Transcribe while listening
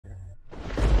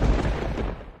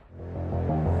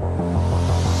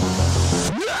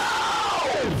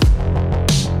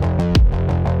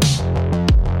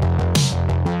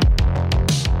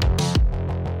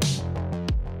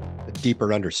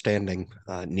deeper understanding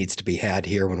needs to be had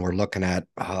here when we're looking at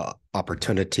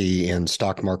opportunity in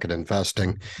stock market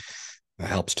investing. It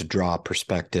helps to draw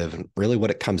perspective. And really what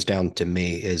it comes down to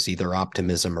me is either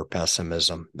optimism or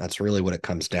pessimism. That's really what it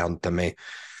comes down to me.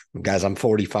 Guys, I'm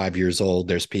 45 years old.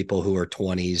 There's people who are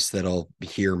 20s that'll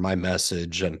hear my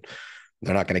message and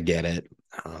they're not going to get it.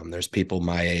 There's people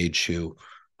my age who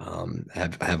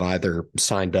have either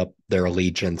signed up their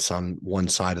allegiance on one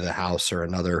side of the house or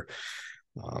another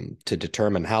to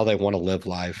determine how they want to live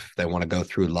life. They want to go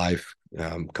through life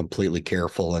completely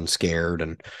careful and scared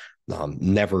and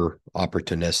never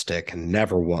opportunistic and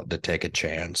never want to take a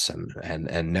chance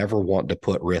and never want to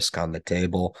put risk on the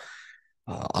table.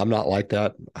 I'm not like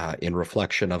that. In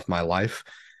reflection of my life,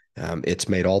 it's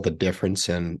made all the difference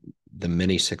in the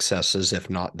many successes, if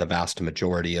not the vast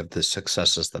majority of the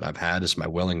successes that I've had, is my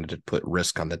willingness to put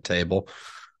risk on the table,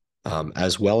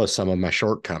 as well as some of my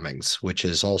shortcomings, which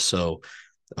has also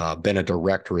been a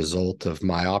direct result of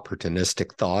my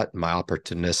opportunistic thought, my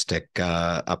opportunistic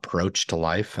approach to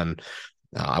life. And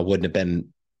I wouldn't have been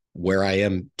where I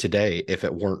am today if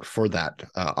it weren't for that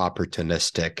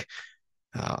opportunistic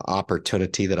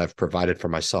opportunity that I've provided for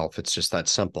myself. It's just that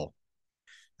simple.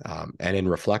 And in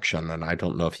reflection, and I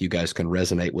don't know if you guys can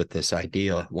resonate with this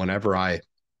idea, whenever I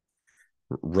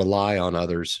rely on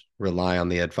others, rely on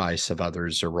the advice of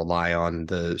others, or rely on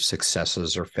the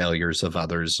successes or failures of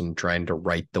others and trying to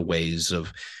right the ways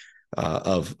of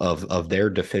their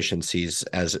deficiencies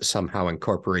as it somehow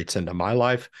incorporates into my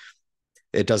life,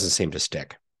 it doesn't seem to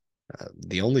stick.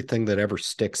 The only thing that ever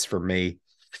sticks for me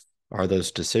are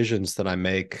those decisions that I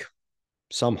make,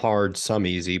 some hard, some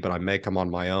easy, but I make them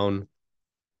on my own.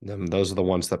 And those are the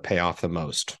ones that pay off the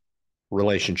most.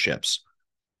 Relationships,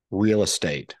 real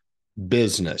estate,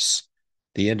 business,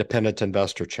 the independent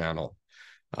investor channel,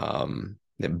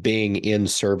 being in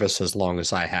service as long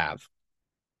as I have.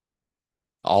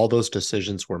 All those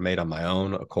decisions were made on my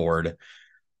own accord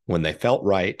when they felt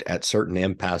right at certain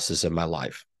impasses in my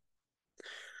life.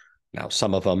 Now,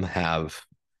 some of them have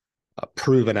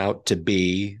proven out to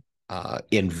be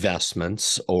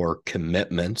investments or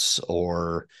commitments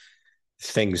or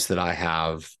things that I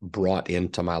have brought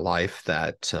into my life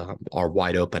that are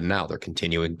wide open now. They're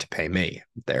continuing to pay me.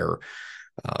 They're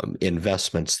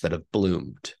investments that have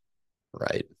bloomed,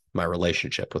 right? My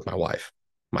relationship with my wife,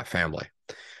 my family,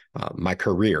 my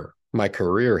career. My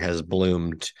career has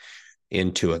bloomed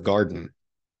into a garden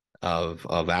of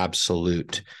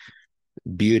absolute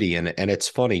beauty. And it's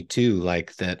funny too,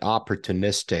 like that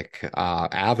opportunistic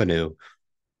avenue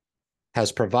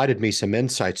has provided me some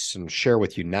insights and share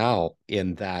with you now,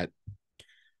 in that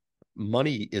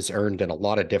money is earned in a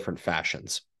lot of different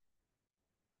fashions.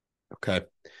 Okay.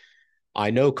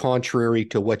 I know, contrary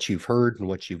to what you've heard and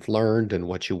what you've learned and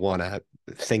what you want to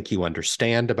think you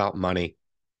understand about money,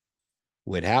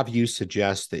 would have you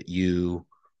suggest that you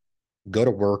go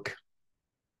to work,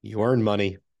 you earn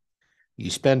money, you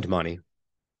spend money,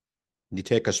 you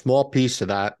take a small piece of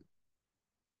that,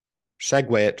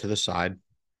 segue it to the side,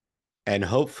 and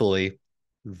hopefully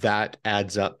that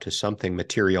adds up to something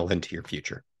material into your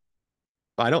future.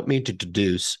 I don't mean to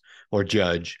deduce or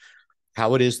judge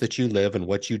how it is that you live and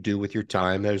what you do with your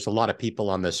time. There's a lot of people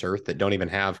on this earth that don't even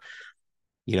have,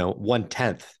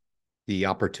 1/10 the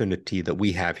opportunity that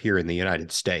we have here in the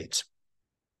United States.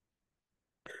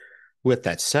 With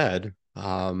that said,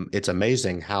 it's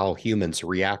amazing how humans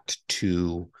react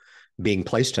to being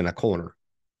placed in a corner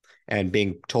and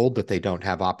being told that they don't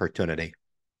have opportunity.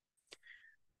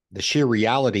 The sheer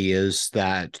reality is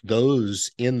that those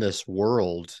in this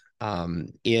world,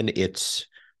 in its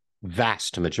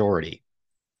vast majority,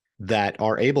 that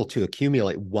are able to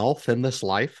accumulate wealth in this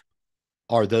life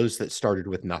are those that started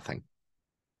with nothing.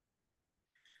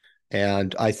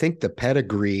 And I think the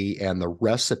pedigree and the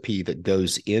recipe that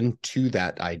goes into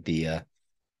that idea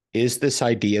is this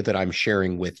idea that I'm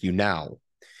sharing with you now,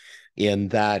 in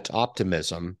that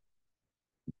optimism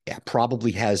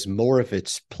probably has more of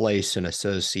its place in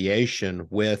association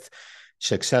with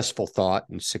successful thought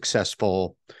and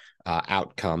successful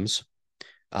outcomes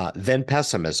than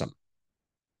pessimism.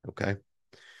 Okay.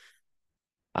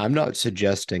 I'm not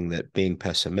suggesting that being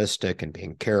pessimistic and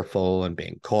being careful and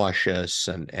being cautious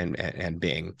and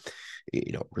being,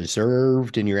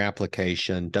 reserved in your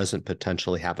application doesn't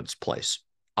potentially have its place.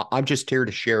 I'm just here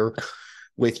to share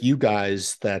with you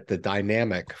guys that the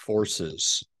dynamic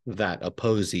forces that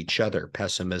oppose each other,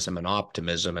 pessimism and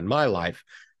optimism in my life,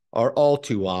 are all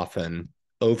too often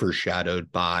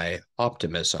overshadowed by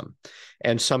optimism.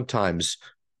 And sometimes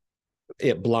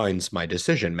it blinds my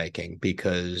decision making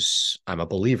because I'm a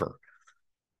believer.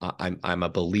 I'm a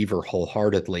believer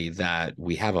wholeheartedly that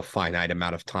we have a finite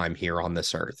amount of time here on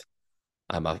this earth.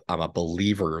 I'm a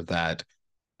believer that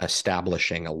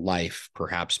establishing a life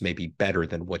perhaps maybe better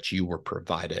than what you were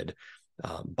provided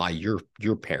by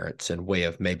your parents in way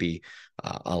of maybe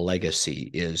a legacy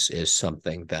is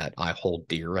something that I hold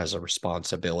dear as a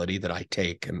responsibility that I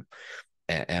take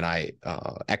and I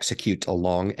execute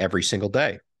along every single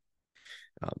day.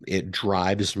 It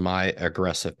drives my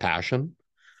aggressive passion.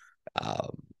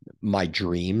 My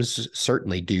dreams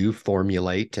certainly do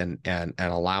formulate and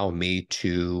allow me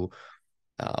to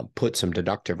put some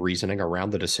deductive reasoning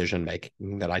around the decision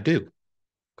making that I do.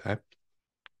 Okay.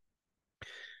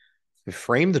 I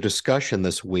frame the discussion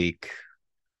this week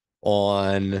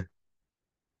on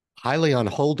Hyliion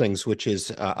Holdings, which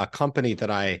is a company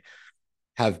that I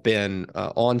have been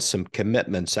on some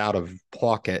commitments out of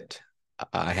pocket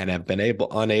and have been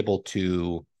unable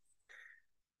to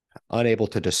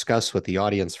discuss with the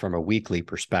audience from a weekly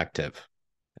perspective.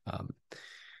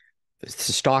 The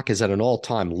stock is at an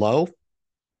all-time low.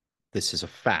 This is a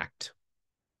fact.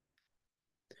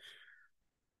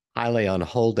 Hyliion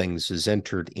Holdings has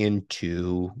entered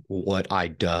into what I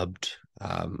dubbed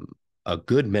a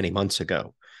good many months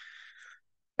ago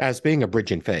as being a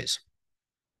bridging phase.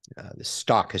 The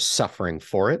stock is suffering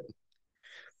for it.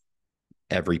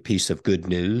 Every piece of good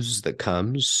news that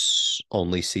comes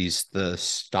only sees the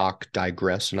stock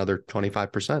digress another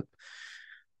 25%.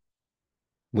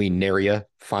 We nary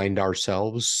find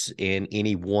ourselves in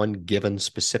any one given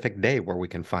specific day where we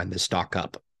can find the stock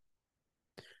up.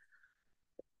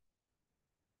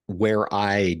 Where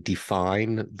I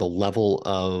define the level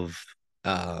of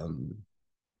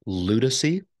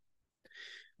lunacy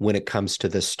when it comes to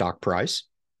this stock price,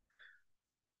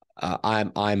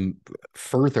 I'm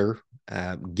further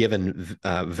given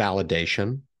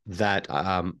validation that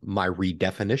my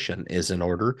redefinition is in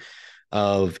order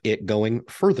of it going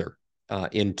further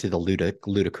into the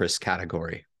ludicrous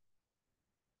category.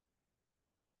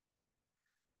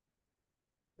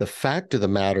 The fact of the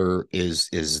matter is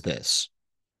this.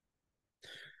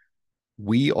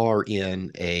 We are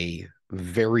in a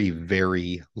very,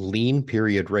 very lean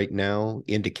period right now,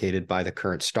 indicated by the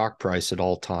current stock price at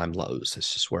all-time lows.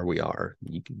 This is where we are.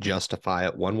 You can justify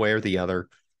it one way or the other.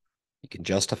 You can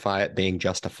justify it being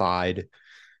justified.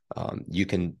 You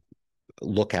can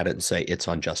look at it and say it's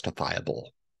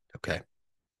unjustifiable. Okay.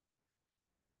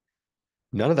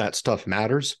 None of that stuff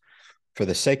matters. For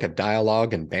the sake of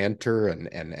dialogue and banter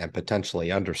and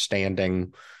potentially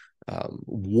understanding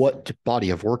what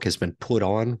body of work has been put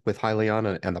on with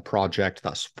Hyliion and the project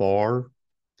thus far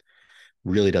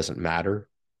really doesn't matter.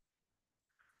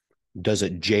 Does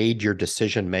it jade your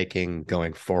decision-making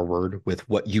going forward with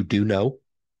what you do know?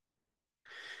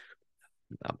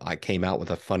 I came out with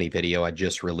a funny video. I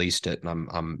just released it, and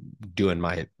I'm doing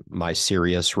my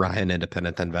serious Ryan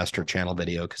Independent Investor channel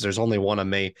video because there's only one of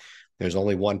me. There's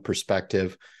only one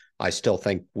perspective. I still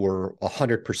think we're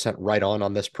 100% right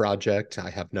on this project.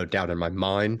 I have no doubt in my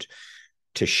mind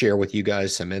to share with you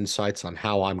guys some insights on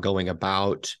how I'm going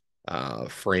about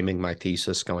framing my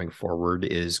thesis going forward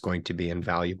is going to be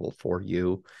invaluable for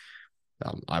you.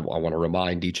 I want to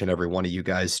remind each and every one of you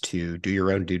guys to do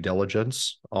your own due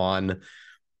diligence on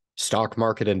stock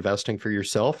market investing for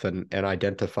yourself and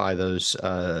identify those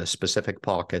specific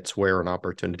pockets where an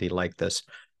opportunity like this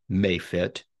may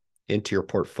fit into your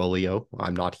portfolio.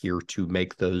 I'm not here to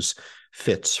make those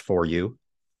fits for you.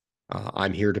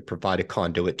 I'm here to provide a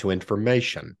conduit to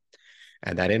information.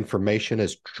 And that information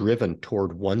is driven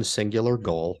toward one singular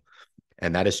goal,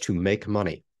 and that is to make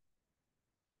money.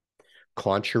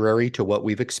 Contrary to what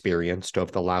we've experienced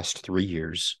over the last 3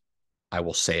 years, I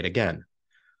will say it again.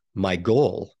 My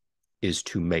goal is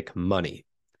to make money.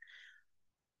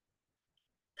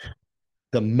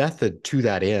 The method to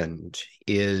that end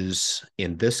is,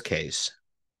 in this case,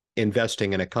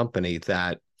 investing in a company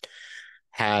that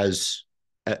has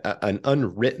an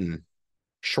unwritten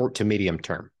short to medium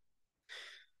term.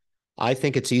 I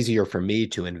think it's easier for me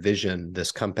to envision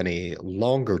this company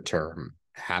longer term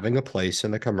having a place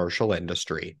in the commercial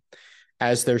industry,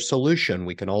 as their solution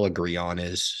we can all agree on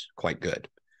is quite good.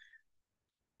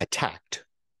 Attacked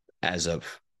as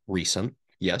of recent,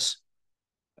 yes.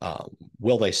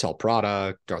 Will they sell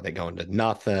product? Are they going to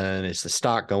nothing? Is the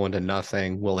stock going to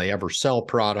nothing? Will they ever sell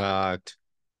product?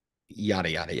 Yada,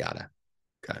 yada, yada.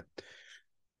 Okay.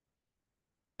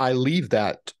 I leave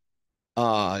that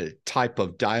type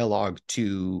of dialogue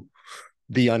to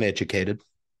the uneducated.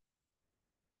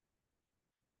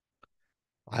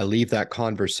 I leave that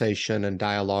conversation and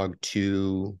dialogue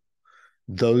to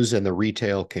those in the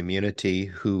retail community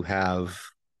who have,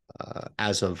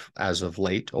 as of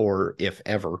late, or if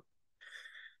ever,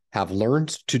 have learned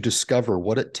to discover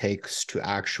what it takes to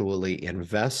actually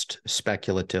invest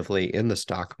speculatively in the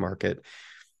stock market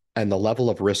and the level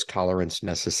of risk tolerance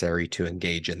necessary to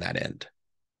engage in that end.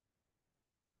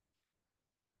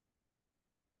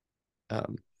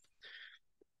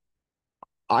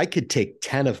 I could take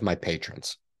 10 of my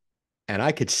patrons and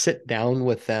I could sit down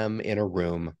with them in a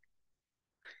room,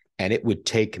 and it would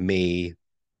take me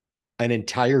an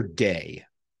entire day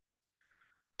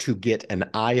to get an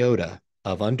iota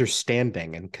of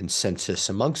understanding and consensus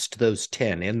amongst those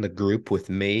 10 in the group with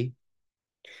me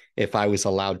if I was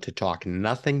allowed to talk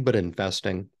nothing but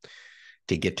investing,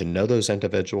 to get to know those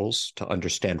individuals, to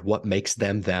understand what makes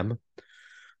them them,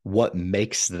 what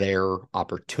makes their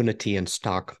opportunity in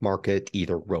stock market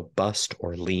either robust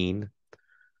or lean,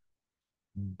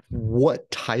 what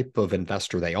type of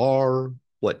investor they are,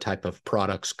 what type of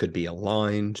products could be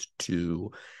aligned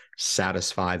to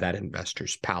satisfy that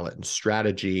investor's palate and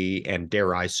strategy, and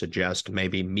dare I suggest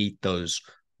maybe meet those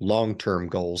long-term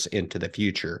goals into the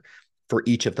future for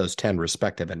each of those 10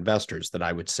 respective investors that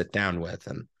I would sit down with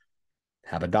and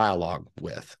have a dialogue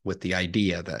with the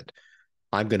idea that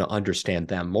I'm going to understand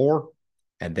them more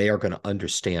and they are going to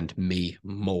understand me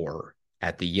more.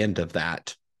 At the end of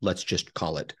that, let's just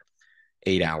call it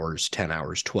 8 hours, 10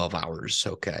 hours, 12 hours.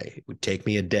 Okay. It would take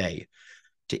me a day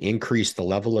to increase the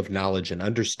level of knowledge and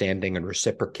understanding and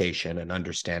reciprocation and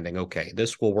understanding, okay,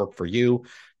 this will work for you.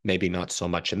 Maybe not so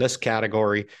much in this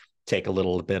category. Take a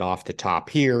little bit off the top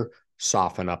here,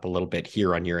 soften up a little bit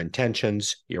here on your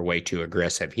intentions. You're way too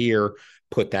aggressive here.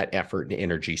 Put that effort and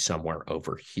energy somewhere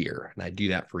over here. And I do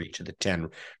that for each of the 10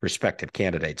 respective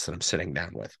candidates that I'm sitting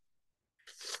down with.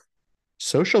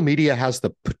 Social media has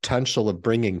the potential of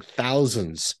bringing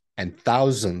thousands and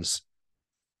thousands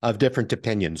of different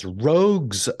opinions,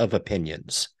 rogues of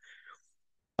opinions,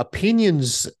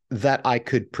 opinions that I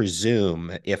could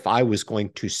presume, if I was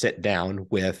going to sit down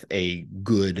with a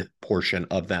good portion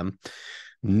of them,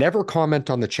 never comment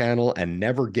on the channel and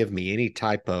never give me any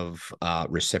type of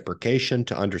reciprocation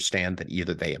to understand that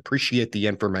either they appreciate the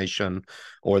information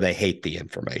or they hate the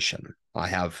information. I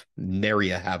have nary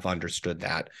have understood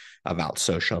that about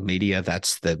social media.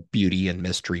 That's the beauty and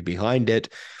mystery behind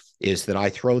it, is that I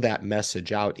throw that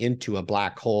message out into a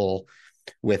black hole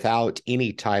without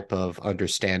any type of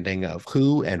understanding of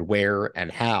who and where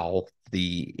and how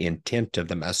the intent of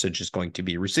the message is going to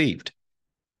be received.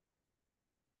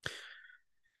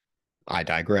 I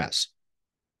digress.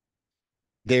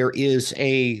 There is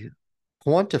a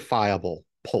quantifiable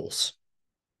pulse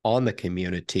on the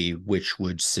community which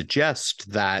would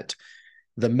suggest that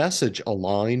the message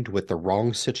aligned with the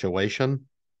wrong situation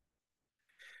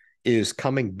is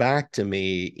coming back to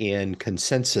me in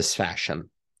consensus fashion.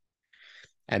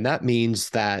 And that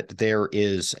means that there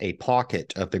is a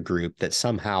pocket of the group that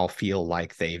somehow feel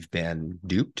like they've been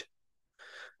duped,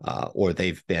 or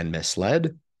they've been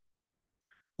misled,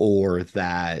 or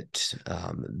that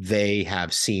they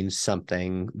have seen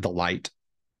something, the light,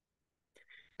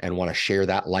 and want to share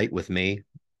that light with me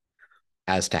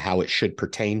as to how it should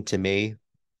pertain to me.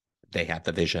 They have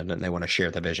the vision and they want to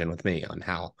share the vision with me on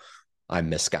how I'm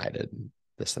misguided,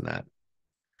 this and that.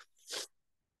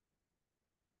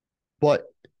 But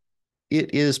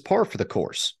it is par for the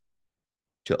course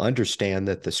to understand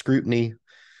that the scrutiny,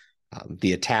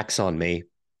 the attacks on me,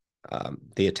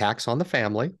 the attacks on the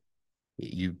family,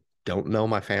 you don't know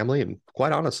my family, and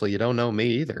quite honestly, you don't know me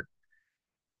either,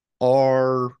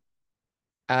 are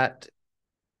at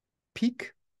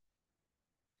peak.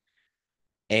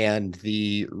 And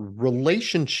the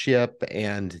relationship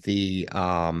and the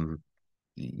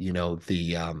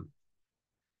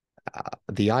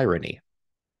the irony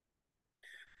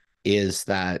is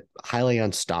that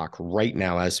Hyliion stock right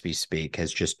now, as we speak,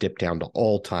 has just dipped down to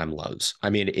all-time lows. I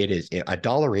mean,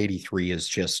 $1.83 is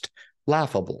just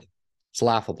laughable. It's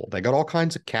laughable. They got all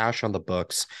kinds of cash on the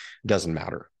books. It doesn't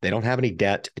matter. They don't have any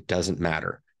debt. It doesn't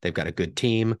matter. They've got a good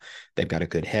team. They've got a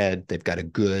good head. They've got a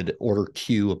good order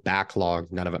queue, a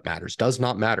backlog. None of it matters. Does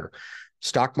not matter.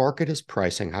 Stock market is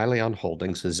pricing Hyliion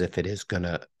Holdings as if it is going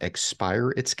to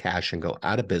expire its cash and go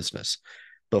out of business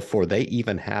before they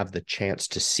even have the chance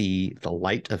to see the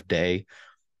light of day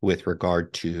with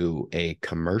regard to a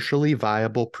commercially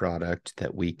viable product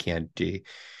that we can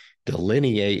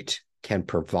delineate, can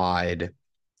provide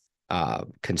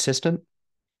consistent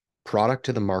product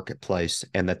to the marketplace,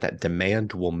 and that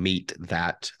demand will meet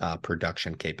that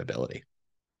production capability.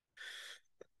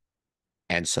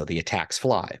 And so the attacks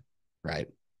fly, right?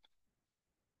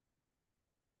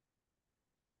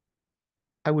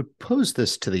 I would pose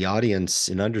this to the audience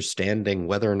in understanding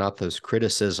whether or not those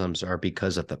criticisms are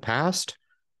because of the past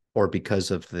or because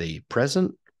of the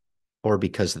present or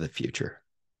because of the future.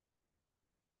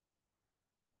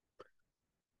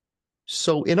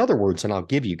 So in other words, and I'll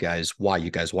give you guys why you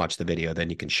guys watch the video, then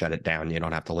you can shut it down. You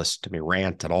don't have to listen to me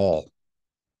rant at all.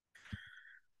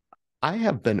 I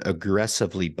have been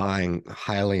aggressively buying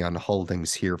Hyliion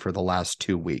holdings here for the last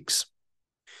 2 weeks.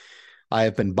 I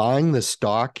have been buying the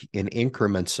stock in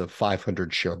increments of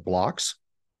 500 share blocks.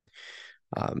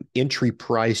 Entry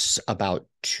price about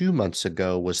 2 months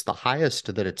ago was the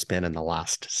highest that it's been in the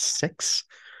last 6,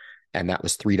 and that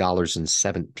was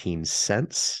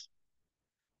 $3.17.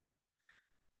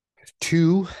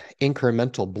 2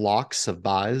 incremental blocks of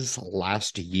buys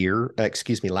last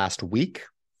week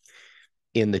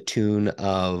in the tune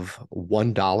of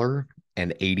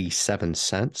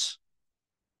 $1.87,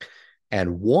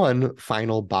 and 1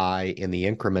 final buy in the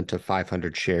increment of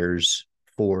 500 shares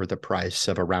for the price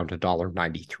of around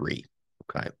 $1.93.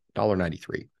 Okay,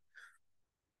 $1.93.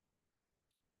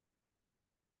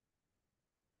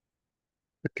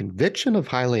 The conviction of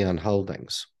Hyliion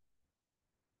Holdings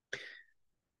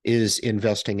is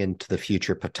investing into the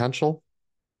future potential,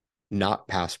 not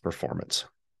past performance.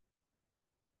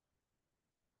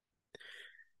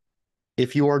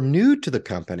 If you are new to the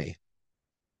company,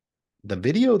 the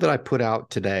video that I put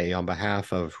out today on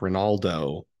behalf of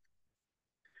Ronaldo,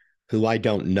 who I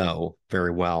don't know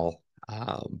very well,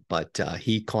 but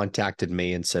he contacted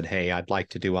me and said, hey, I'd like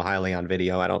to do a Hyliion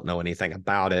video. I don't know anything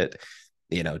about it.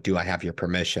 Do I have your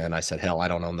permission? I said, hell, I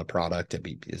don't own the product.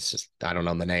 It's just, I don't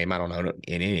own the name. I don't own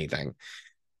anything.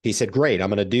 He said, great, I'm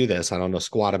going to do this. I don't know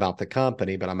squat about the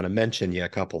company, but I'm going to mention you a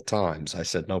couple times. I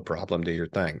said, no problem, do your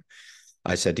thing.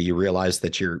 I said, do you realize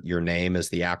that your name is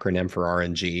the acronym for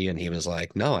RNG? And he was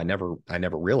like, no, I never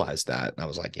realized that. And I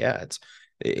was like, yeah,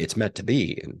 it's meant to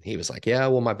be. And he was like, yeah,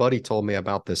 well, my buddy told me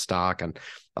about this stock and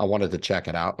I wanted to check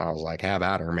it out. And I was like, have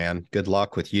at her, man. Good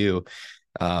luck with you.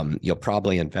 You'll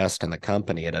probably invest in the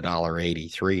company at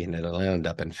 $1.83 and it'll end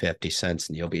up in 50 cents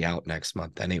and you'll be out next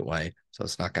month anyway. So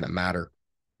it's not going to matter.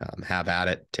 Have at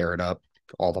it, tear it up.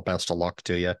 All the best of luck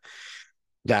to you.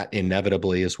 That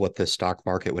inevitably is what the stock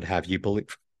market would have you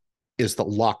believe, is that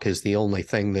luck is the only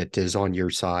thing that is on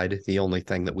your side, the only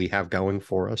thing that we have going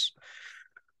for us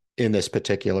in this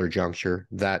particular juncture,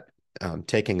 that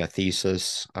taking a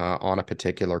thesis on a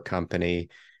particular company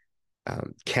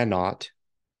cannot,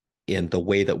 in the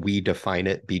way that we define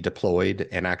it, be deployed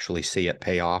and actually see it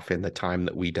pay off in the time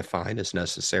that we define as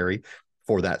necessary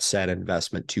for that said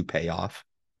investment to pay off.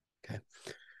 Okay.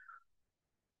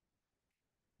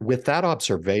 With that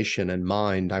observation in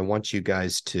mind, I want you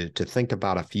guys to think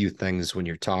about a few things when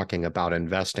you're talking about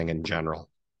investing in general.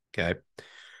 Okay.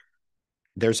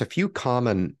 There's a few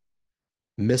common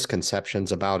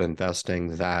misconceptions about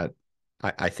investing that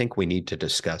I think we need to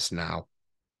discuss now.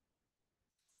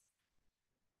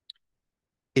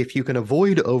 If you can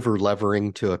avoid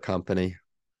over-levering to a company,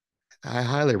 I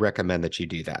highly recommend that you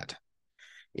do that.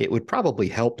 It would probably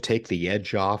help take the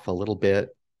edge off a little bit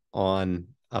on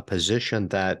a position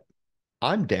that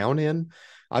I'm down in.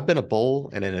 I've been a bull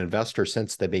and an investor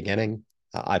since the beginning.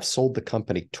 I've sold the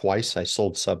company twice. I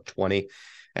sold sub 20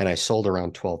 and I sold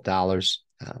around $12.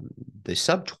 The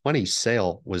sub 20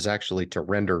 sale was actually to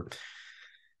render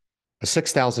a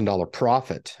 $6,000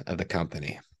 profit of the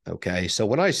company. Okay. So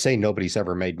when I say nobody's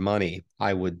ever made money,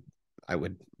 I would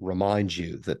remind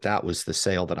you that that was the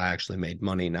sale that I actually made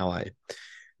money. Now, I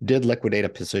did liquidate a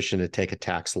position to take a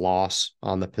tax loss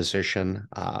on the position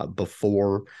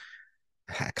before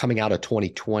coming out of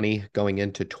 2020, going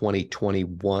into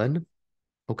 2021.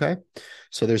 Okay.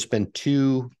 So there's been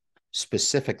 2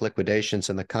 specific liquidations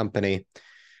in the company.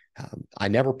 I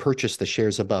never purchased the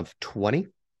shares above 20.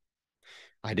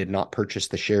 I did not purchase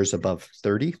the shares above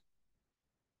 30.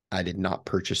 I did not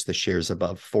purchase the shares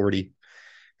above 40.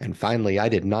 And finally, I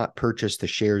did not purchase the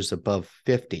shares above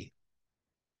 50.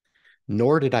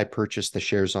 Nor did I purchase the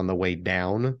shares on the way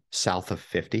down south of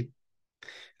 50.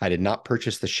 I did not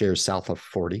purchase the shares south of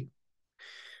 40.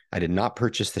 I did not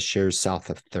purchase the shares south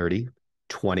of 30,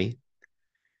 20.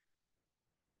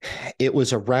 It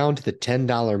was around the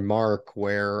 $10 mark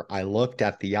where I looked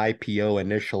at the IPO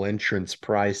initial entrance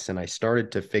price and I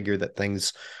started to figure that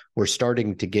things were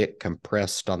starting to get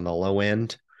compressed on the low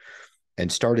end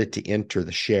and started to enter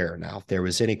the share. Now, if there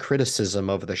was any criticism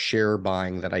of the share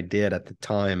buying that I did at the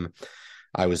time,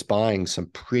 I was buying some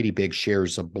pretty big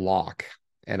shares of block.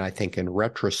 And I think in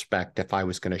retrospect, if I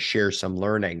was going to share some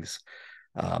learnings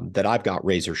that I've got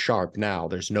razor sharp now,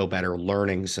 there's no better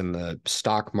learnings in the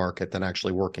stock market than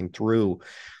actually working through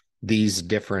these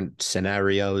different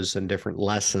scenarios and different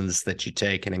lessons that you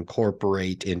take and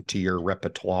incorporate into your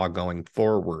repertoire going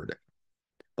forward.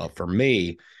 But for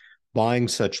me, buying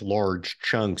such large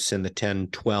chunks in the 10,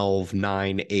 12,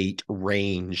 9, 8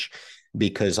 range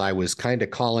because I was kind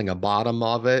of calling a bottom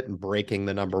of it and breaking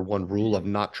the number one rule of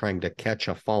not trying to catch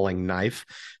a falling knife,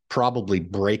 probably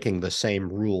breaking the same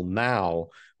rule now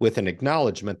with an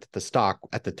acknowledgement that the stock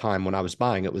at the time when I was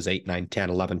buying it was $8, $9, $10,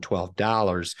 $11,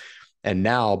 $12. And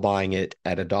now buying it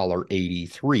at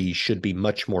 $1.83 should be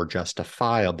much more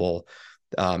justifiable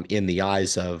in the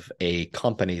eyes of a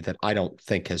company that I don't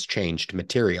think has changed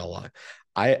materially.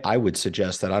 I would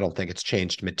suggest that I don't think it's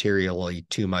changed materially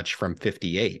too much from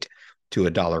 58 to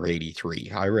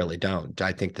 $1.83. I really don't.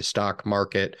 I think the stock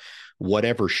market,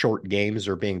 whatever short games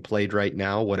are being played right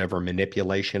now, whatever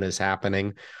manipulation is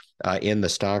happening in the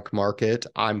stock market,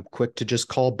 I'm quick to just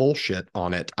call bullshit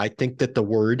on it. I think that the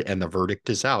word and the verdict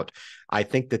is out. I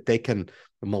think that they can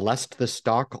molest the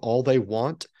stock all they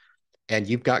want. And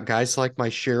you've got guys like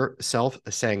myself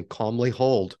saying, calmly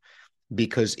hold,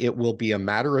 because it will be a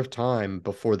matter of time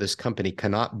before this company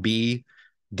cannot be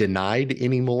denied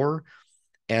anymore.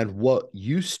 And what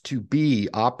used to be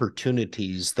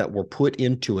opportunities that were put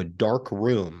into a dark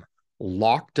room,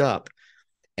 locked up,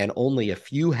 and only a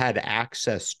few had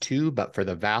access to, but for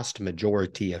the vast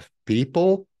majority of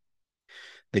people,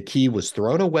 the key was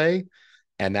thrown away,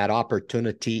 and that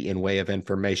opportunity in way of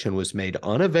information was made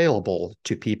unavailable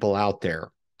to people out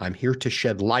there. I'm here to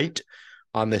shed light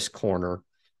on this corner.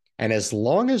 And as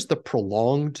long as the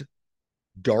prolonged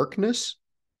darkness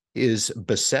is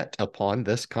beset upon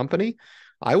this company,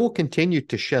 I will continue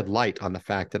to shed light on the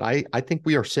fact that I think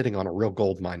we are sitting on a real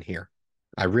gold mine here.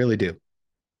 I really do.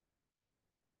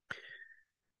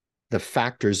 The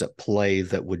factors at play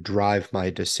that would drive my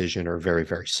decision are very,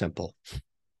 very simple.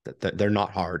 They're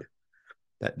not hard.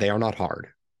 They are not hard.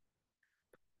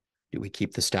 Do we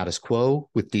keep the status quo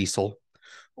with diesel,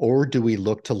 or do we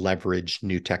look to leverage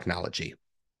new technology?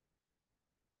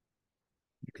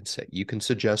 You can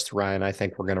suggest, Ryan, I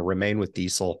think we're going to remain with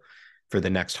diesel for the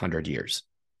next 100 years.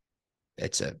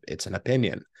 It's an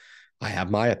opinion. I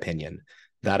have my opinion,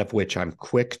 that of which I'm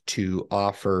quick to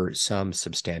offer some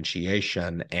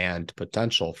substantiation and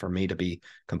potential for me to be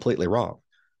completely wrong.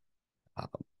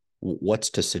 What's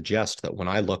to suggest that when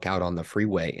I look out on the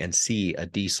freeway and see a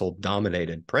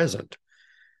diesel-dominated present,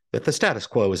 that the status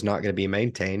quo is not going to be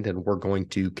maintained and we're going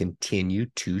to continue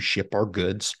to ship our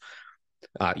goods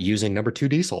using number two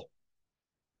diesel?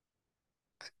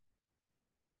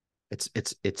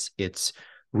 It's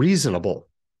reasonable.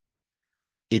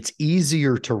 It's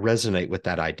easier to resonate with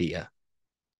that idea.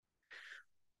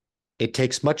 It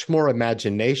takes much more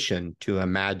imagination to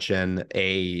imagine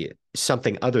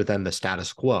something other than the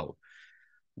status quo.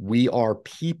 We are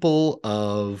people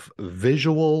of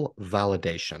visual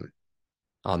validation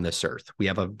on this earth. We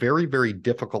have a very, very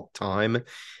difficult time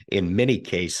in many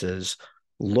cases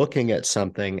looking at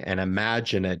something and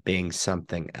imagine it being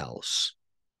something else.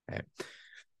 Okay?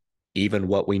 Even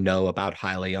what we know about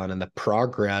Hyliion and the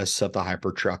progress of the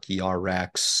Hypertruck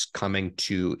ERX coming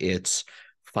to its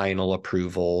final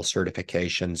approval,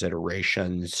 certifications,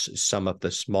 iterations, some of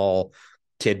the small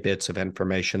tidbits of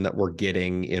information that we're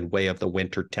getting in way of the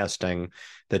winter testing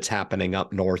that's happening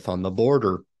up north on the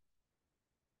border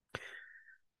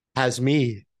has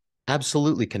me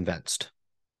absolutely convinced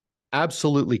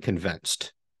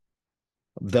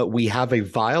that we have a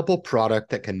viable product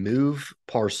that can move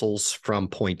parcels from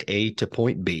point A to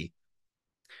point B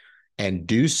and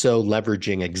do so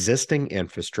leveraging existing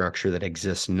infrastructure that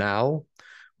exists now.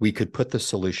 We could put the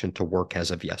solution to work as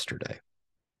of yesterday.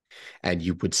 And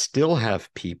you would still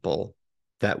have people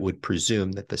that would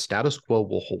presume that the status quo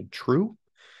will hold true.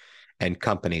 And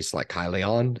companies like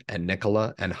HYLN and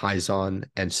𝗋𝑎 and Hyliion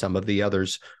and some of the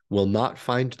others will not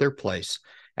find their place.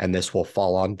 And this will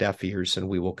fall on deaf ears, and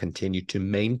we will continue to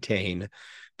maintain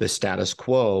the status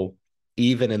quo,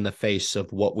 even in the face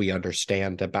of what we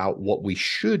understand about what we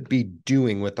should be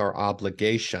doing with our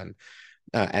obligation.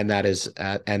 And that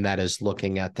is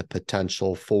looking at the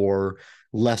potential for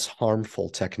less harmful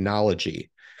technology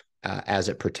as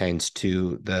it pertains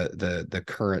to the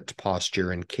current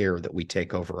posture and care that we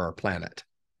take over our planet.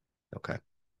 Okay.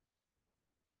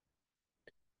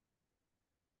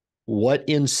 What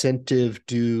incentive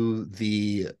do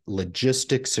the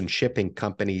logistics and shipping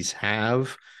companies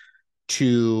have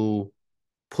to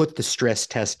put the stress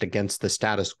test against the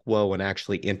status quo and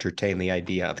actually entertain the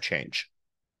idea of change?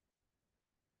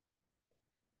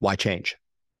 Why change?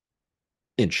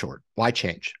 In short, why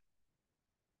change?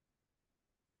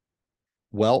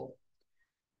 Well,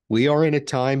 we are in a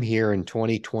time here in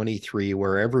 2023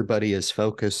 where everybody is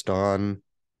focused on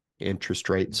interest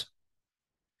rates.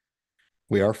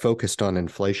 We are focused on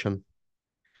inflation.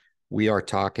 We are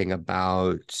talking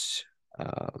about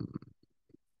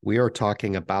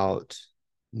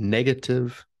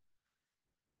negative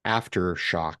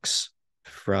aftershocks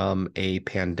from a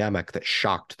pandemic that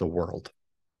shocked the world.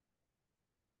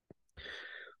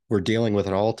 We're dealing with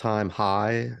an all-time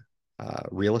high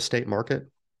real estate market.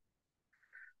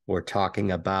 We're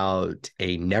talking about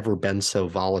a never been so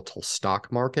volatile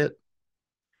stock market.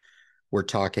 We're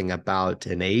talking about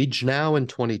an age now in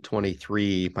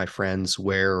 2023, my friends,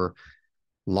 where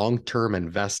long-term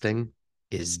investing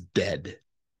is dead.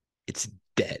 It's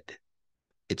dead.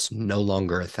 It's no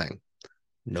longer a thing.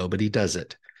 Nobody does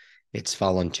it. It's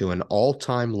fallen to an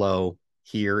all-time low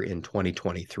here in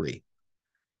 2023.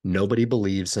 Nobody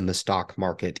believes in the stock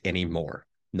market anymore.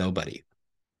 Nobody.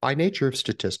 By nature of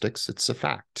statistics, it's a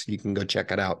fact. You can go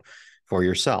check it out for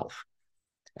yourself.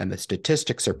 And the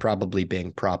statistics are probably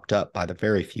being propped up by the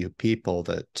very few people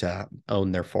that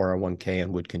own their 401k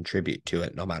and would contribute to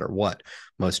it no matter what.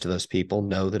 Most of those people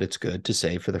know that it's good to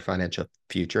save for their financial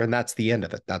future, and that's the end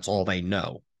of it. That's all they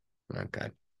know. Okay.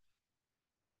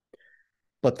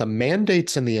 But the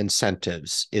mandates and the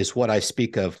incentives is what I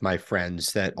speak of, my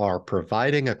friends, that are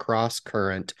providing a cross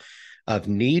current of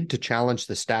need to challenge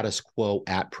the status quo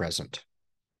at present.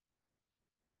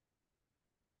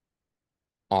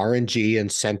 RNG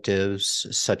incentives,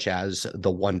 such as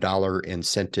the $1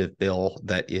 incentive bill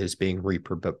that is being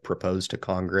proposed to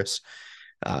Congress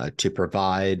to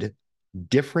provide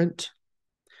different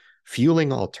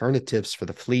fueling alternatives for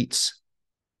the fleets.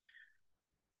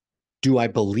 Do I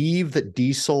believe that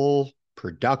diesel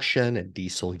production and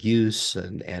diesel use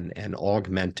and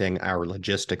augmenting our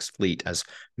logistics fleet, as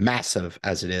massive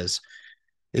as it is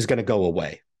going to go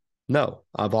away? No,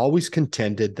 I've always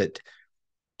contended that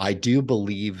I do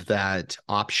believe that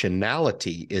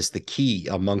optionality is the key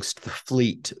amongst the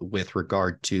fleet with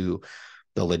regard to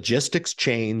the logistics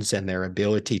chains and their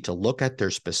ability to look at their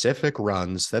specific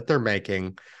runs that they're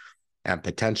making and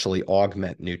potentially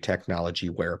augment new technology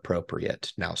where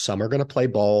appropriate. Now, some are going to play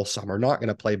ball, some are not going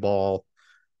to play ball.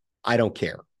 I don't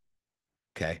care.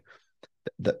 Okay.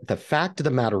 The fact of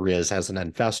the matter is, as an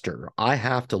investor, I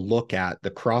have to look at the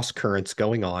cross currents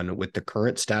going on with the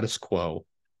current status quo,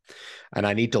 and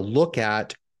I need to look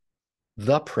at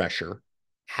the pressure,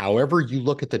 however you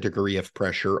look at the degree of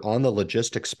pressure on the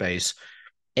logistics space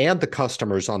and the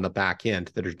customers on the back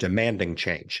end that are demanding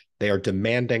change. They are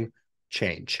demanding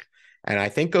change. And I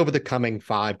think over the coming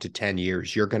 5 to 10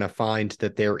 years, you're going to find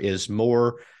that there is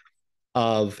more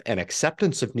of an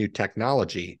acceptance of new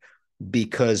technology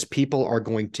because people are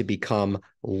going to become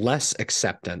less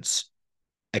acceptable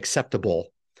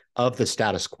of the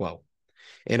status quo.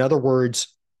 In other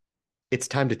words, it's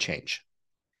time to change.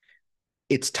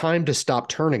 It's time to stop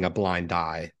turning a blind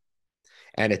eye.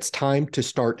 And it's time to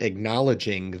start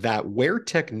acknowledging that where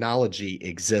technology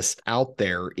exists out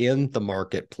there in the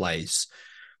marketplace,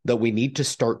 that we need to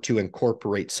start to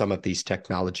incorporate some of these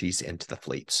technologies into the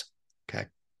fleets. Okay.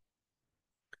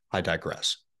 I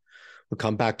digress. We'll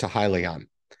come back to Hyliion.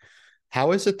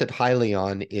 How is it that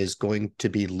Hyliion is going to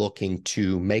be looking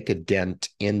to make a dent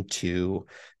into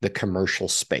the commercial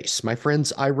space? My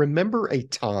friends, I remember a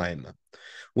time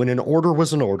when an order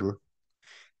was an order,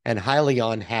 and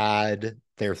Hyliion had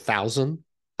their 1,000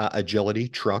 agility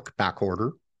truck back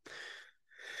order.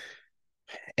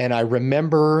 And I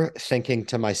remember thinking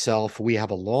to myself, we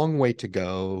have a long way to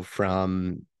go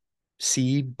from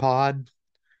seed pod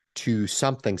to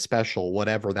something special,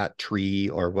 whatever that tree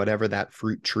or whatever that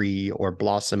fruit tree or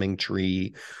blossoming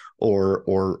tree or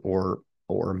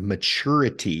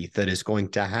maturity that is going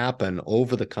to happen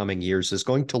over the coming years is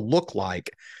going to look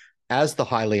like as the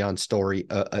Hyliion story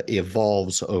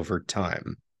evolves over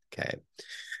time. Okay.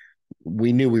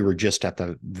 We knew we were just at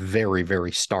the very,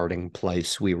 very starting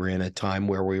place. We were in a time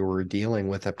where we were dealing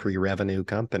with a pre-revenue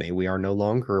company. We are no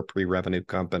longer a pre-revenue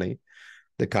company.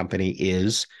 The company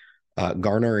is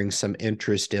garnering some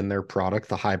interest in their product,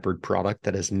 the hybrid product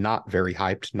that is not very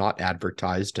hyped, not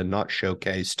advertised, and not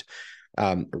showcased,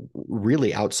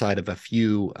 really outside of a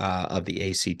few of the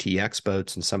ACT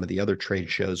expos and some of the other trade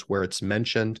shows where it's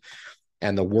mentioned.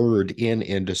 And the word in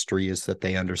industry is that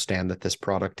they understand that this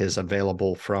product is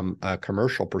available from a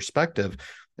commercial perspective,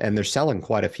 and they're selling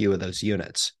quite a few of those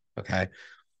units. Okay.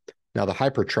 Now, the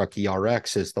Hypertruck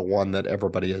ERX is the one that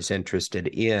everybody is interested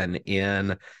in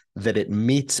that it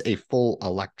meets a full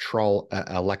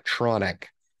electronic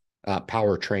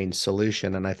powertrain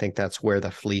solution. And I think that's where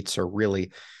the fleets are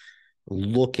really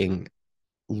looking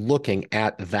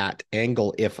at that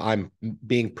angle. If I'm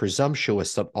being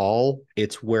presumptuous at all,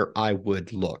 it's where I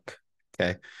would look.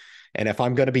 Okay. And if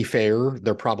I'm going to be fair,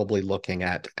 they're probably looking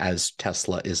at, as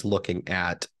Tesla is looking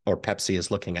at, or Pepsi is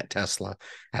looking at Tesla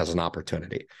as an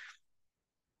opportunity,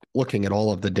 looking at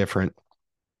all of the different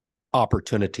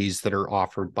opportunities that are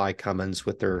offered by Cummins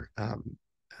with their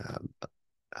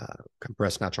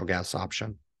compressed natural gas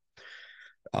option.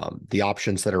 The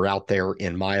options that are out there,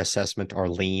 in my assessment, are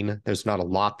lean. There's not a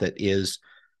lot that is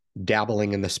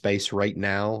dabbling in the space right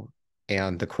now.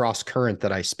 And the cross current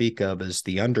that I speak of is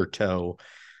the undertow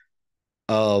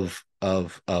of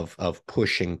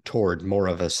pushing toward more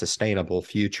of a sustainable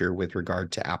future with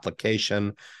regard to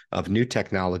application of new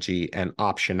technology and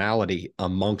optionality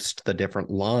amongst the different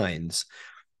lines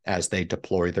as they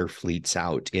deploy their fleets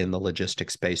out in the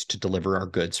logistics space to deliver our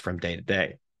goods from day to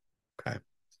day. Okay.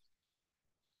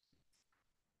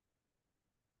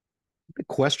 The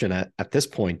question at this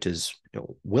point is,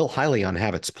 will Hyliion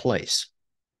have its place?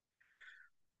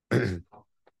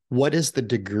 What is the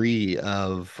degree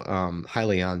of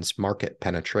Hyliion's market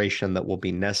penetration that will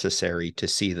be necessary to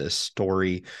see this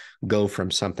story go from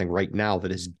something right now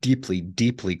that is deeply,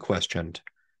 deeply questioned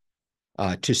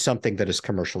to something that is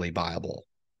commercially viable?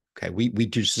 Okay, we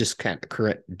just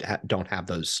don't have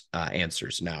those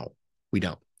answers now. We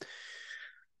don't.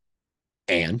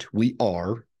 And we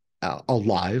are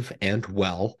alive and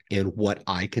well in what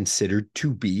I consider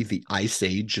to be the ice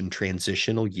age and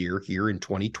transitional year here in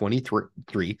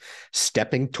 2023,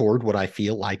 stepping toward what I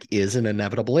feel like is an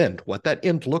inevitable end. What that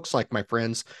end looks like, my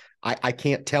friends, I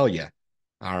can't tell you.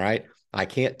 All right. I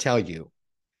can't tell you.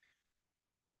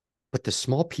 But the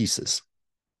small pieces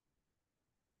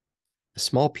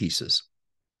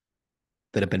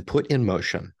that have been put in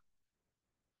motion,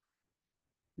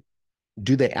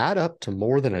 do they add up to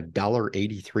more than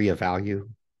 $1.83 of value?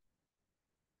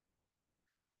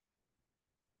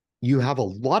 You have a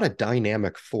lot of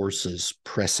dynamic forces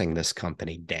pressing this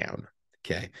company down.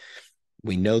 Okay.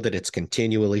 We know that it's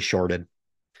continually shorted.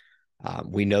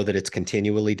 We know that it's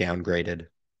continually downgraded.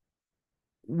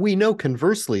 We know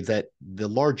conversely that the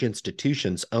large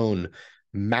institutions own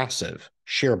massive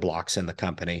share blocks in the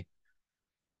company.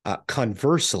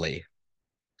 Conversely,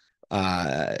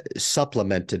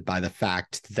 supplemented by the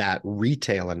fact that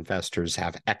retail investors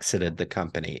have exited the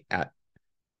company at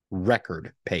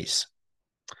record pace,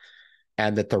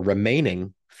 and that the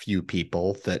remaining few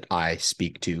people that I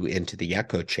speak to into the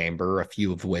echo chamber, a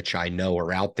few of which I know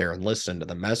are out there and listen to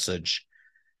the message,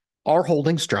 are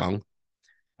holding strong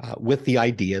with the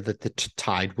idea that the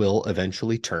tide will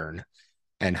eventually turn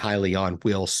and Hyliion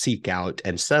will seek out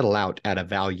and settle out at a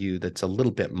value that's a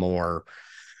little bit more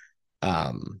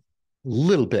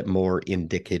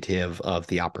indicative of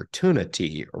the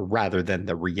opportunity rather than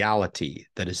the reality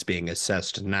that is being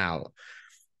assessed now.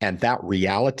 And that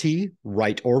reality,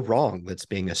 right or wrong, that's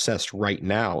being assessed right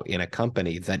now in a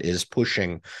company that is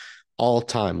pushing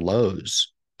all-time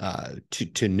lows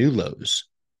to new lows,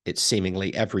 it's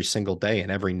seemingly every single day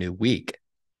and every new week,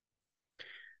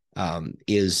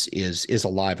 is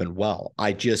alive and well.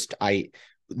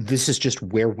 This is just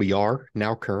where we are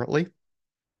now currently.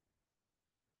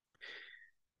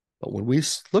 But when we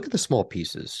look at the small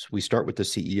pieces, we start with the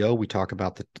CEO. We talk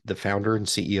about the founder and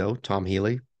CEO, Tom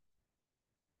Healy.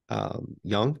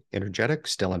 Young, energetic,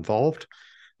 still involved.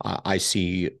 I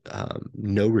see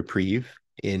no reprieve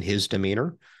in his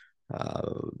demeanor,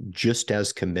 just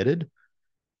as committed.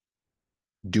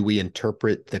 Do we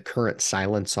interpret the current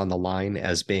silence on the line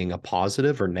as being a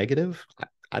positive or negative?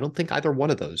 I don't think either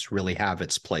one of those really have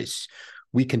its place.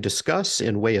 We can discuss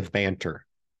in way of banter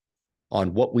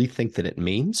on what we think that it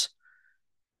means.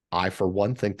 I, for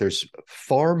one, think there's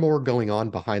far more going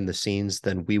on behind the scenes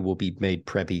than we will be made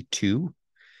privy to.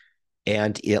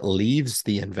 And it leaves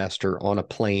the investor on a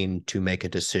plane to make a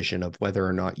decision of whether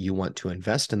or not you want to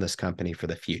invest in this company for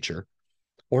the future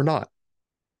or not.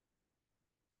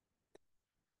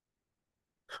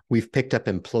 We've picked up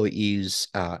employees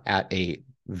at a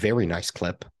very nice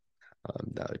clip.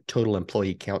 The total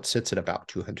employee count sits at about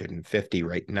 250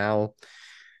 right now.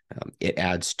 It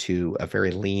adds to a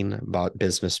very lean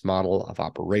business model of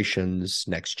operations.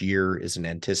 Next year is an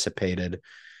anticipated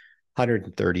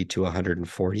 130 to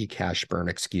 140 cash burn,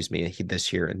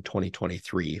 this year in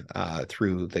 2023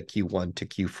 through the Q1 to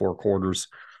Q4 quarters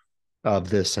of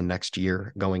this and next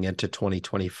year going into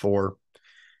 2024.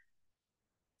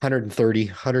 130,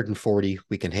 140,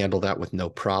 we can handle that with no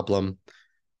problem.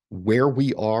 Where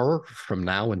we are from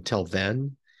now until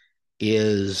then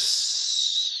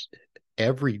is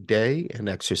every day an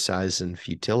exercise in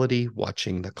futility,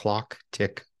 watching the clock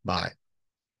tick by.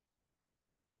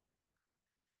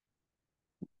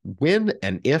 When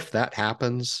and if that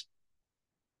happens,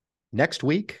 next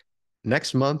week,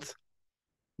 next month,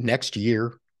 next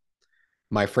year,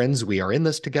 my friends, we are in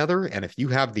this together. And if you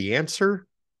have the answer,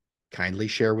 kindly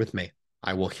share with me.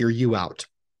 I will hear you out.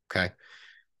 Okay.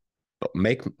 But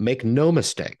make no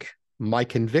mistake. My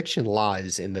conviction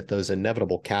lies in that those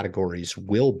inevitable categories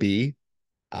will be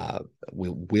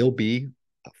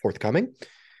forthcoming.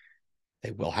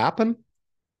 They will happen,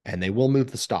 and they will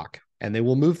move the stock. And they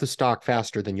will move the stock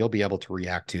faster than you'll be able to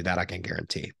react to. That I can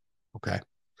guarantee. Okay.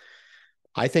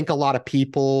 I think a lot of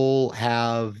people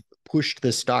have pushed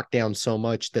this stock down so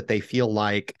much that they feel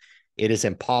like it is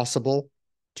impossible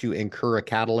to incur a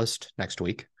catalyst next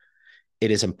week. It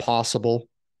is impossible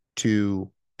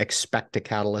to expect a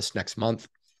catalyst next month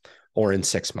or in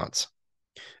 6 months.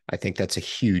 I think that's a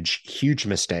huge, huge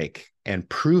mistake, and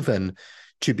proven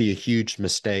to be a huge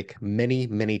mistake many,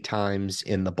 many times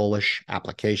in the bullish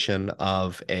application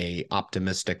of a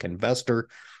optimistic investor,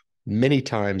 many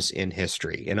times in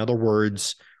history. In other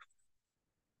words,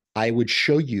 I would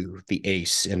show you the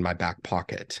ace in my back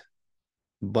pocket,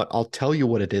 but I'll tell you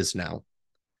what it is now.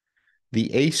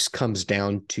 The ace comes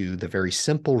down to the very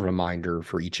simple reminder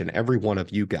for each and every one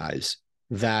of you guys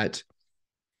that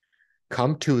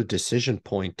come to a decision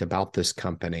point about this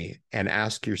company and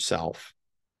ask yourself,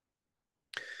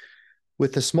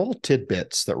 with the small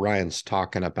tidbits that Ryan's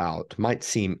talking about might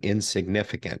seem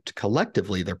insignificant,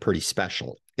 collectively, they're pretty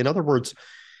special. In other words,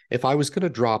 if I was going to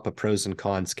drop a pros and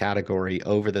cons category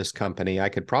over this company, I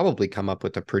could probably come up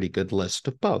with a pretty good list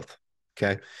of both.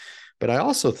 Okay. But I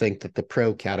also think that the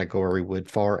pro category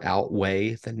would far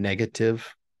outweigh the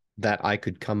negative that I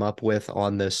could come up with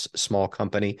on this small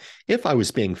company if I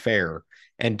was being fair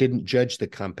and didn't judge the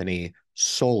company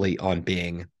solely on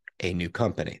being a new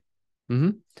company.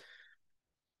 Mm-hmm.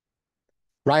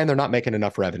 Ryan, they're not making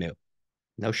enough revenue.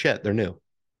 No shit, they're new.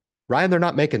 Ryan, they're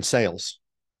not making sales.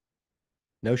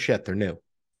 No shit, they're new.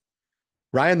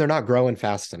 Ryan, they're not growing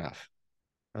fast enough.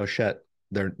 Oh shit,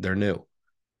 they're new.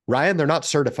 Ryan, they're not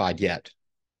certified yet.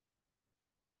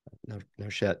 No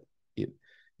shit.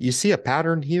 You see a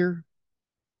pattern here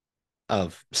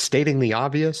of stating the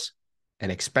obvious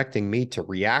and expecting me to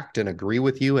react and agree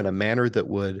with you in a manner that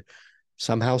would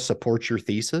somehow support your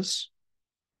thesis?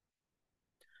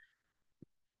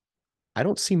 I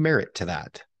don't see merit to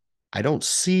that. I don't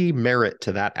see merit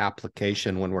to that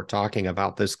application when we're talking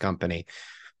about this company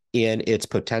in its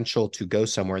potential to go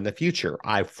somewhere in the future.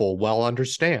 I full well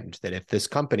understand that if this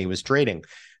company was trading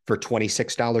for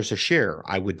 $26 a share,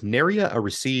 I would nary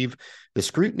receive the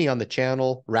scrutiny on the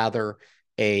channel, rather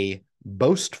a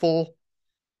boastful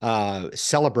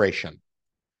celebration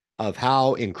of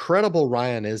how incredible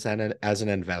Ryan is as an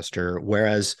investor,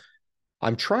 whereas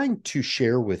I'm trying to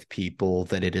share with people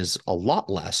that it is a lot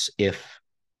less, if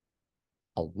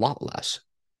a lot less,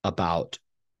 about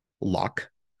luck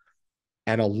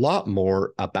and a lot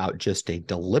more about just a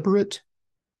deliberate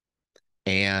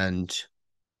and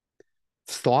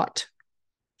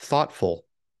thoughtful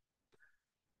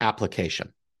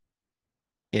application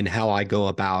in how I go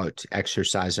about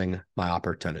exercising my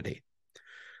opportunity.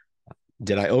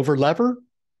 Did I overlever?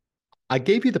 I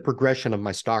gave you the progression of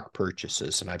my stock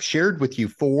purchases, and I've shared with you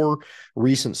 4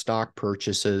 recent stock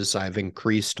purchases. I've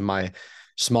increased my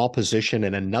small position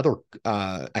in another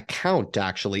account,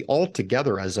 actually,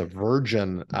 altogether as a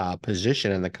virgin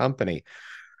position in the company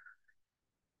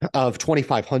of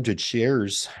 2,500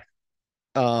 shares.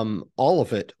 All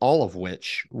of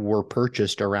which were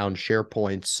purchased around share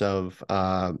points of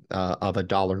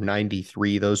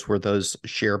 $1.93. Those were those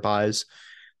share buys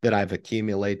that I've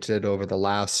accumulated over the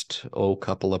last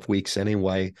couple of weeks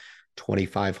anyway.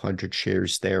 2,500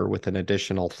 shares there, with an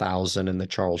additional 1,000 in the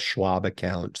Charles Schwab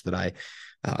account that I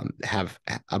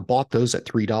bought those at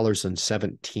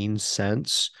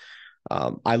 $3.17.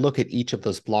 I look at each of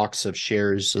those blocks of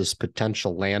shares as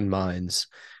potential landmines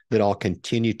that I'll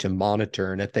continue to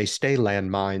monitor. And if they stay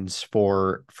landmines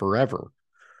for forever,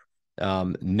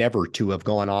 never to have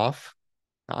gone off,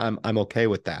 I'm okay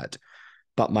with that.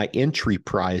 But my entry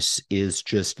price is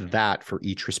just that for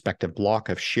each respective block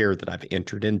of share that I've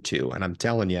entered into. And I'm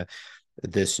telling you,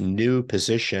 this new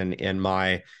position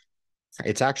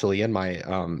it's actually in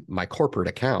my corporate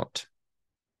account.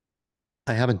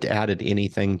 I haven't added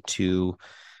anything to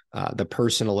the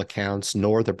personal accounts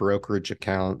nor the brokerage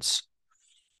accounts,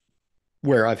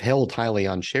 where I've held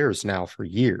Hyliion shares now for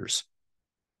years.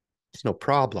 It's no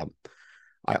problem.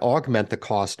 I augment the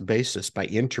cost basis by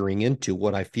entering into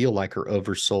what I feel like are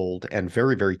oversold and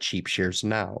very, very cheap shares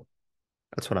now.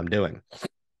 That's what I'm doing.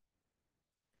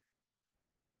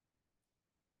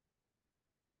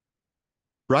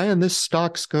 Ryan, this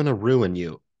stock's going to ruin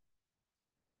you.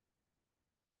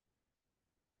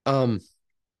 How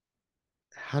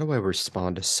do I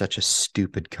respond to such a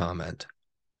stupid comment?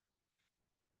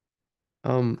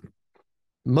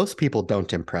 Most people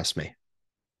don't impress me.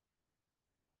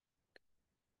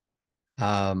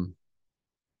 I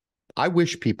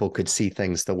wish people could see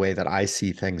things the way that I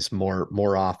see things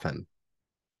more often.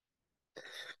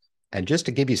 And just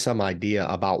to give you some idea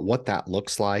about what that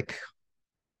looks like,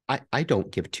 I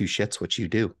don't give two shits what you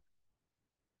do.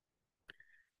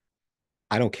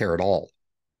 I don't care at all.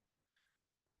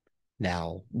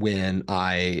 Now, when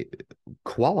I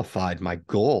qualified my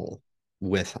goal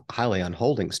with Hyliion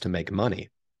Holdings to make money,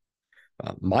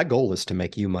 my goal is to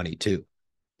make you money too.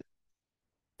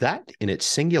 That, in its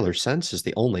singular sense, is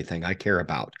the only thing I care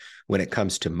about when it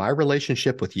comes to my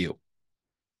relationship with you.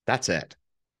 That's it.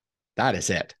 That is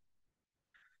it.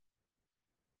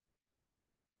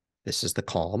 This is the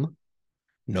calm.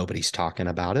 Nobody's talking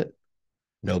about it.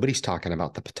 Nobody's talking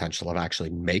about the potential of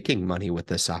actually making money with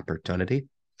this opportunity.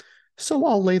 So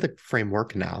I'll lay the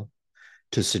framework now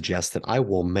to suggest that I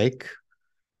will make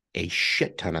a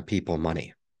shit ton of people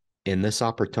money in this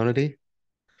opportunity.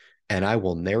 And I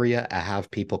will nary have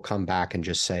people come back and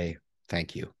just say,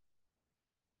 thank you.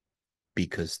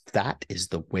 Because that is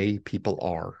the way people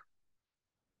are.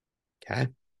 Okay.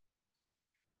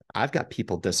 I've got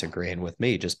people disagreeing with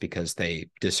me just because they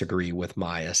disagree with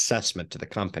my assessment to the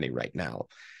company right now.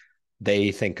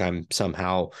 They think I'm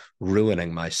somehow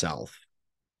ruining myself.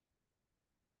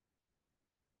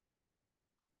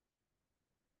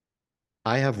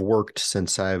 I have worked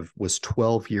since I was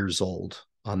 12 years old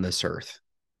on this earth.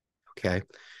 Okay.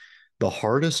 The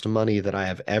hardest money that I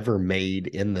have ever made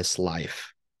in this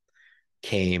life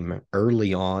came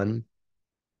early on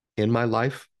in my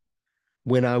life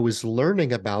when I was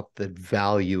learning about the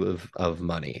value of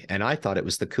money. And I thought it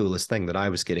was the coolest thing that I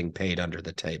was getting paid under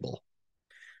the table,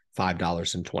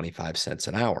 $5.25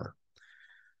 an hour,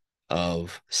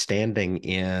 of standing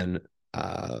in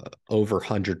over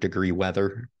 100-degree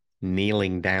weather,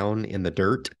 kneeling down in the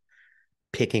dirt,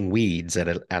 picking weeds at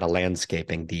a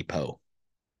landscaping depot.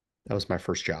 That was my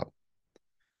first job.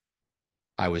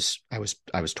 I was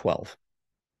 12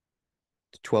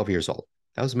 years old.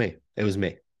 That was me. It was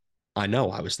me. I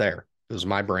know I was there. It was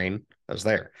my brain. I was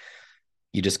there.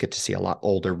 You just get to see a lot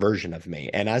older version of me.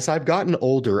 And as I've gotten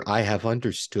older, I have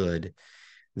understood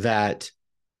that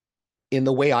in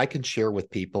the way I can share with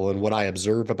people and what I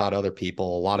observe about other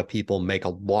people, a lot of people make a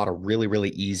lot of really,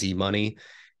 really easy money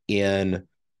in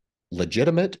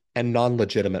legitimate and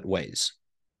non-legitimate ways.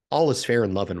 All is fair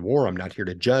in love and war. I'm not here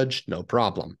to judge. No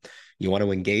problem. You want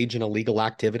to engage in illegal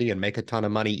activity and make a ton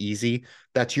of money easy?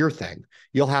 That's your thing.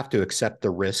 You'll have to accept the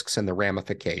risks and the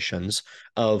ramifications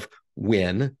of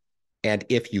when and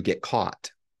if you get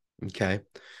caught. Okay.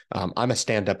 I'm a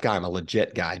stand-up guy. I'm a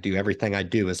legit guy. I do everything I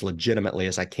do as legitimately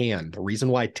as I can. The reason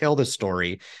why I tell this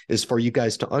story is for you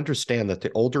guys to understand that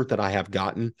the older that I have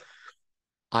gotten,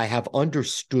 I have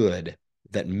understood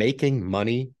that making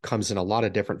money comes in a lot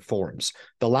of different forms.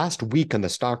 The last week in the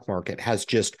stock market has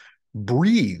just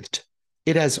breathed.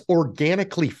 It has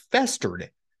organically festered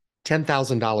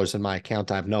 $10,000 in my account.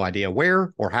 I have no idea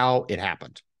where or how it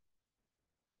happened.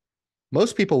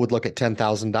 Most people would look at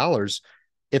 $10,000.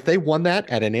 If they won that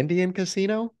at an Indian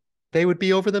casino, they would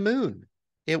be over the moon.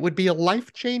 It would be a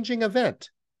life-changing event.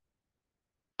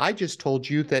 I just told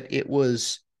you that it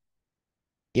was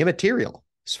immaterial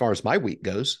as far as my week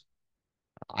goes.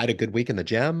 I had a good week in the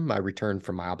gym. I returned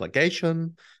from my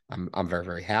obligation. I'm very,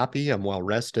 very happy. I'm well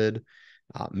rested.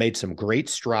 Made some great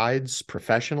strides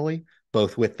professionally,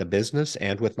 both with the business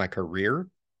and with my career.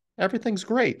 Everything's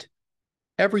great.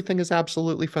 Everything is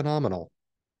absolutely phenomenal.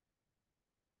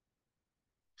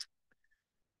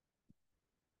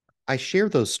 I share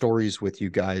those stories with you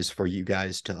guys for you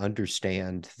guys to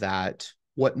understand that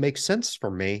what makes sense for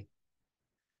me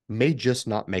may just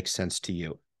not make sense to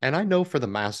you. And I know for the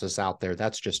masses out there,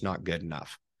 that's just not good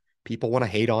enough. People want to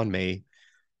hate on me.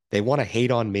 They want to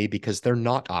hate on me because they're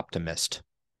not optimist.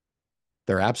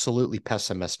 They're absolutely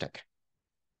pessimistic.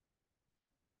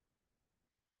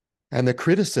 And the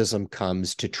criticism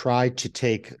comes to try to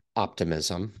take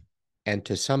optimism and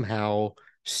to somehow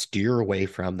steer away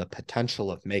from the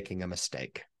potential of making a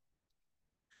mistake.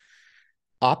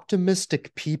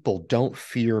 Optimistic people don't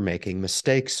fear making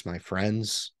mistakes, my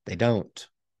friends. They don't.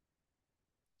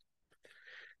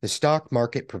 The stock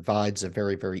market provides a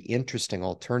very, very interesting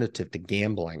alternative to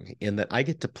gambling in that I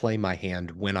get to play my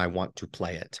hand when I want to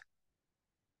play it.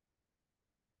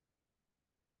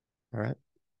 All right.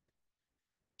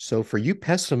 So for you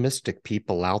pessimistic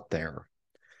people out there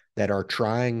that are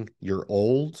trying your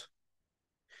old,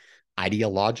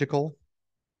 ideological,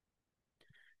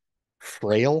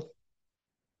 frail,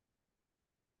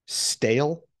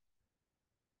 stale,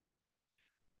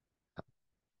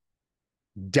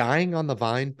 dying on the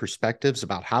vine perspectives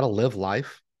about how to live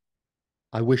life,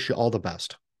 I wish you all the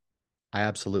best. I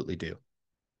absolutely do.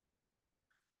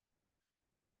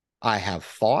 I have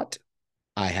fought,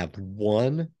 I have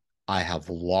won, I have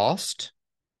lost.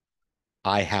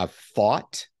 I have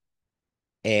fought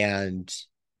and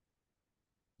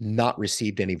not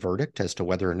received any verdict as to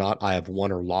whether or not I have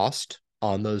won or lost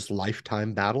on those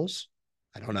lifetime battles.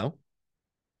 I don't know.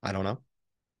 I don't know.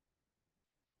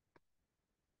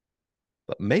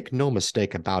 But make no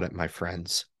mistake about it, my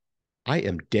friends. I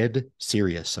am dead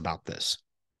serious about this.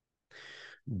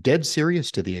 Dead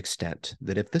serious to the extent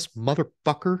that if this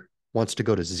motherfucker wants to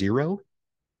go to zero,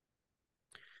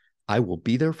 I will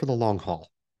be there for the long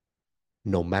haul,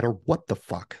 no matter what the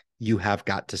fuck you have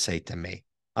got to say to me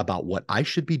about what I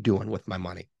should be doing with my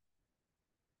money.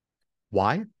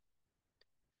 Why?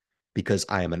 Because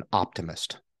I am an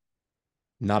optimist,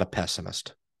 not a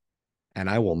pessimist. And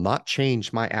I will not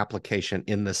change my application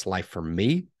in this life for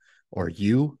me or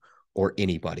you or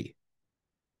anybody.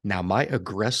 Now, my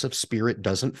aggressive spirit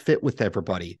doesn't fit with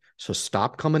everybody. So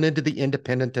stop coming into the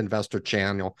independent investor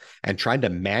channel and trying to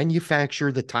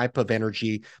manufacture the type of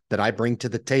energy that I bring to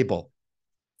the table.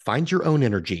 Find your own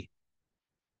energy.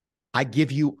 I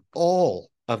give you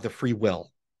all of the free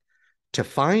will to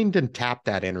find and tap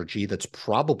that energy that's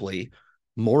probably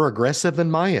more aggressive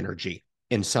than my energy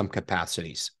in some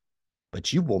capacities.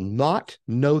 But you will not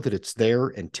know that it's there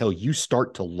until you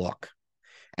start to look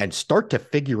and start to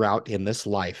figure out in this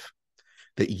life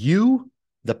that you,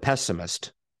 the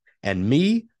pessimist, and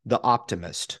me, the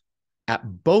optimist,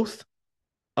 at both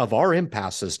of our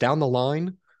impasses down the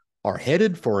line are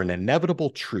headed for an inevitable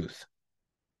truth.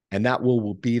 And that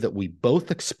will be that we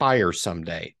both expire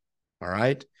someday. All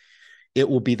right. It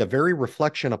will be the very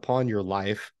reflection upon your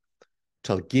life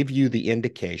to give you the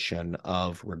indication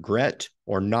of regret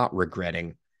or not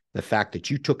regretting the fact that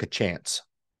you took a chance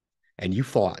and you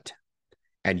fought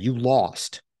and you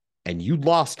lost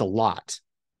a lot,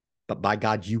 but by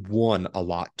God, you won a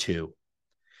lot too.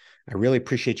 I really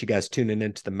appreciate you guys tuning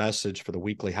into the message for the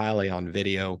weekly Hyliion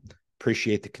video.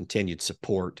 Appreciate the continued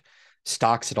support.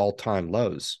 Stocks at all-time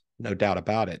lows, no doubt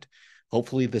about it.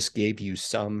 Hopefully this gave you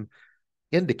some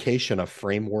indication of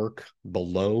framework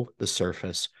below the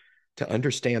surface to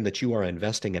understand that you are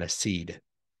investing in a seed.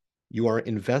 You are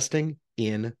investing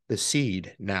in the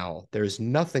seed now. There's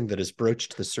nothing that has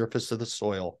broached the surface of the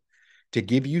soil to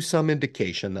give you some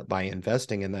indication that by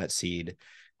investing in that seed,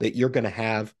 that you're going to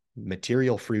have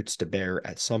material fruits to bear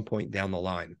at some point down the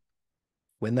line.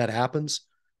 When that happens,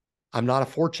 I'm not a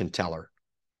fortune teller.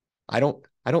 I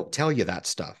don't tell you that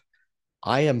stuff.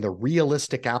 I am the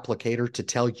realistic applicator to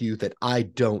tell you that I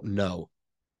don't know.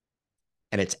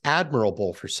 And it's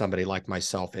admirable for somebody like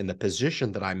myself in the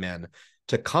position that I'm in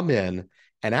to come in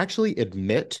and actually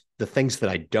admit the things that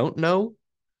I don't know,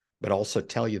 but also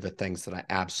tell you the things that I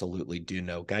absolutely do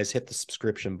know. Guys, hit the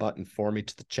subscription button for me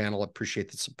to the channel. I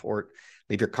appreciate the support.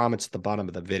 Leave your comments at the bottom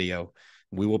of the video.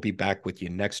 We will be back with you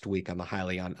next week on the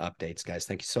Hyliion updates, guys.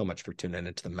 Thank you so much for tuning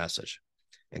into the message,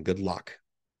 and good luck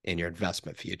in your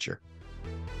investment future.